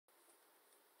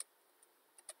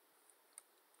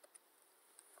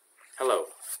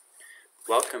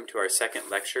Welcome to our second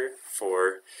lecture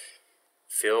for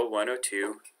Phil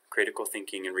 102, Critical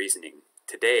Thinking and Reasoning.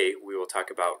 Today we will talk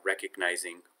about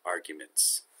recognizing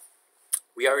arguments.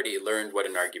 We already learned what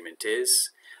an argument is.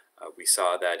 We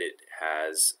saw that it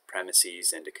has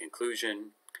premises and a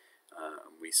conclusion.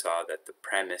 We saw that the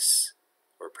premise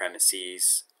or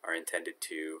premises are intended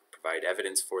to provide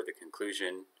evidence for the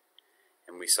conclusion.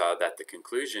 And we saw that the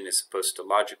conclusion is supposed to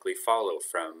logically follow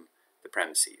from the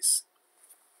premises.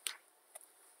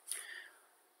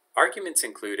 Arguments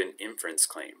include an inference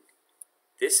claim.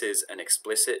 This is an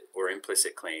explicit or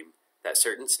implicit claim that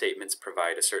certain statements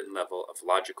provide a certain level of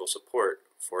logical support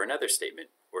for another statement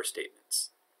or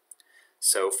statements.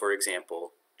 So, for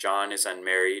example, John is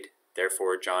unmarried,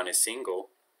 therefore John is single.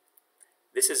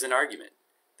 This is an argument.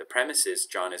 The premise is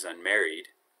John is unmarried.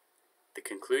 The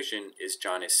conclusion is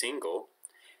John is single.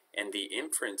 And the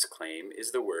inference claim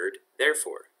is the word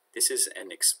therefore. This is an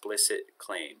explicit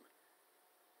claim.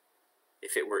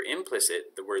 If it were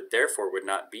implicit, the word therefore would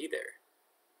not be there.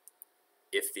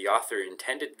 If the author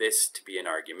intended this to be an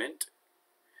argument,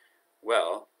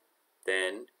 well,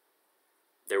 then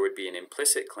there would be an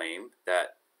implicit claim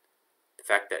that the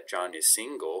fact that John is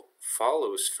single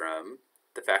follows from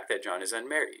the fact that John is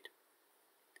unmarried.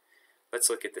 Let's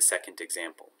look at the second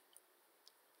example.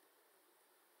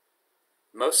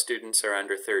 Most students are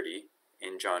under 30,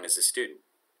 and John is a student.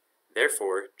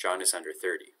 Therefore, John is under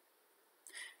 30.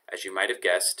 As you might have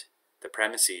guessed, the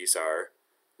premises are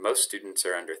most students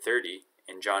are under 30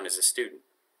 and John is a student.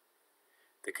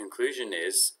 The conclusion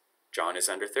is John is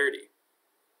under 30.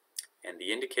 And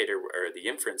the indicator or the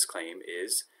inference claim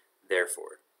is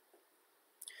therefore.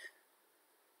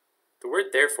 The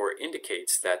word therefore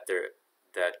indicates that the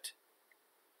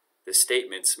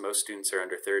statements most students are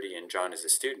under 30 and John is a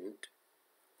student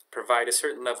provide a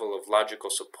certain level of logical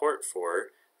support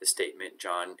for the statement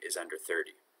John is under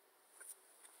 30.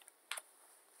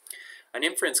 An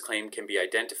inference claim can be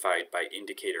identified by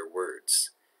indicator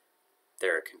words.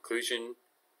 There are conclusion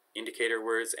indicator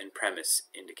words and premise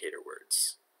indicator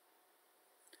words.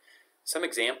 Some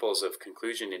examples of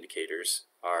conclusion indicators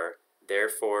are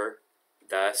therefore,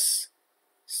 thus,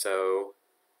 so,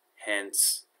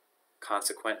 hence,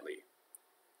 consequently.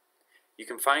 You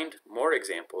can find more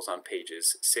examples on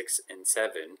pages 6 and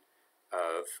 7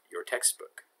 of your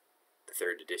textbook, the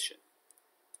 3rd edition.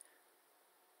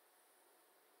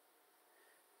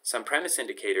 Some premise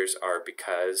indicators are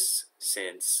because,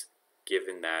 since,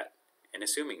 given that, and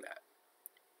assuming that.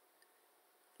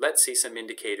 Let's see some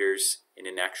indicators in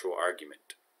an actual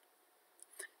argument.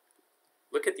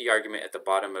 Look at the argument at the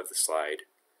bottom of the slide,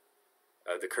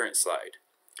 the current slide.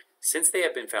 Since they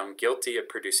have been found guilty of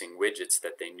producing widgets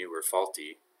that they knew were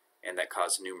faulty and that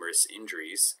caused numerous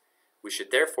injuries, we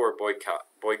should therefore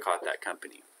boycott that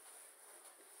company.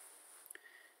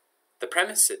 The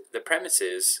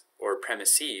premises or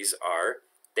premises are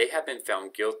they have been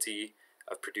found guilty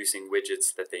of producing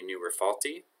widgets that they knew were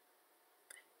faulty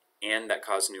and that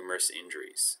caused numerous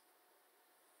injuries.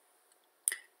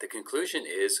 The conclusion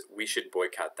is we should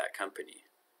boycott that company.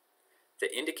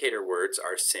 The indicator words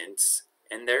are since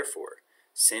and therefore.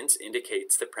 Since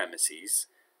indicates the premises,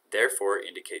 therefore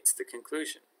indicates the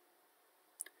conclusion.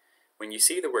 When you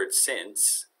see the word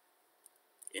since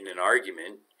in an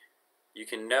argument, you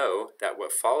can know that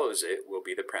what follows it will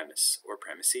be the premise or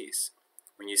premises.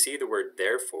 When you see the word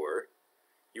therefore,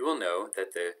 you will know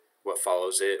that what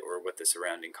follows it or what the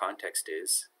surrounding context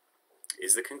is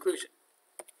the conclusion.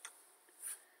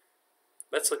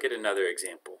 Let's look at another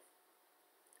example.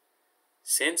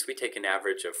 Since we take an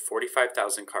average of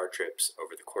 45,000 car trips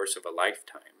over the course of a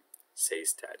lifetime, say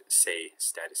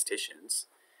statisticians,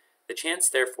 the chance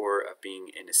therefore of being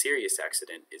in a serious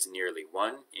accident is nearly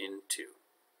 1 in 2.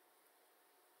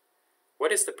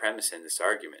 What is the premise in this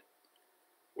argument?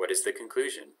 What is the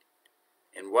conclusion?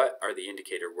 And what are the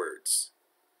indicator words?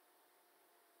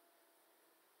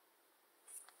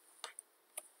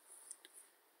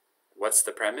 What's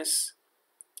the premise?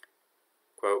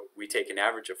 Quote, we take an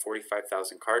average of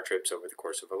 45,000 car trips over the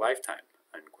course of a lifetime,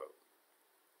 unquote.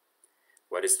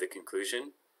 What is the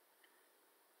conclusion?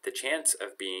 The chance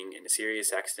of being in a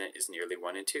serious accident is nearly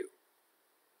 1 in 2.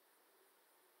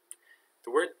 The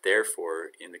word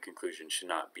therefore in the conclusion should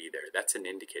not be there. That's an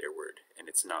indicator word, and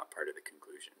it's not part of the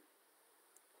conclusion.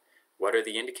 What are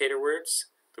the indicator words?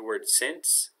 The word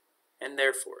since and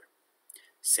therefore.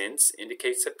 Since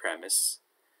indicates a premise,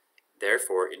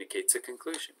 therefore indicates a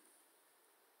conclusion.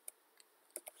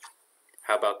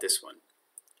 How about this one?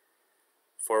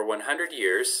 For 100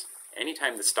 years,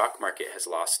 anytime the stock market has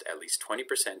lost at least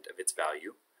 20% of its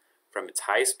value from its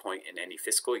highest point in any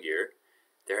fiscal year,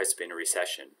 there has been a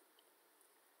recession.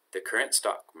 The current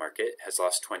stock market has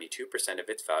lost 22% of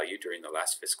its value during the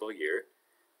last fiscal year.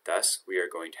 Thus, we are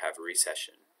going to have a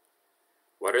recession.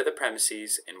 What are the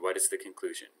premises and what is the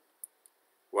conclusion?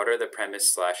 What are the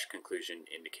premise/conclusion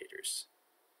indicators?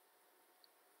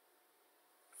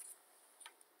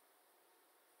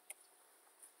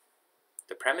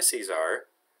 The premises are,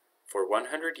 for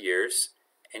 100 years,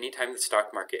 anytime the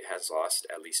stock market has lost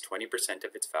at least 20%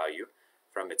 of its value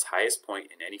from its highest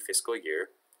point in any fiscal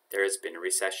year, there has been a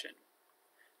recession.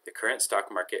 The current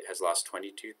stock market has lost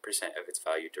 22% of its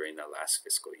value during the last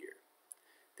fiscal year.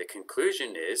 The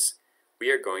conclusion is,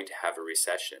 we are going to have a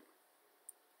recession.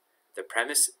 The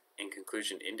premise and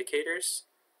conclusion indicators,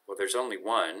 well, there's only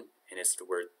one, and it's the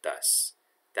word thus.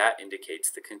 That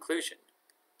indicates the conclusion.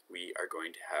 We are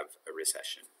going to have a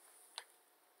recession.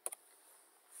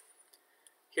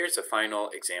 Here's a final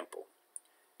example.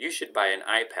 You should buy an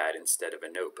iPad instead of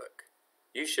a notebook.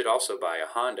 You should also buy a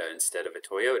Honda instead of a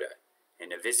Toyota,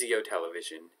 and a Vizio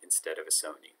television instead of a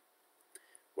Sony.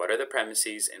 What are the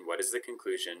premises and what is the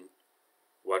conclusion?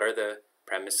 What are the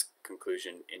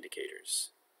premise-conclusion indicators?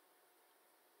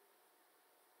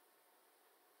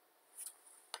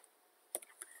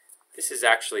 This is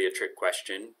actually a trick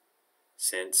question,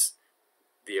 since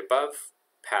the above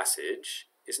passage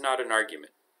is not an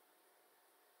argument.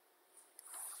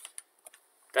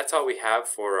 That's all we have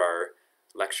for our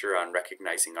lecture on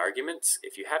recognizing arguments.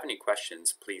 If you have any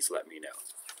questions, please let me know.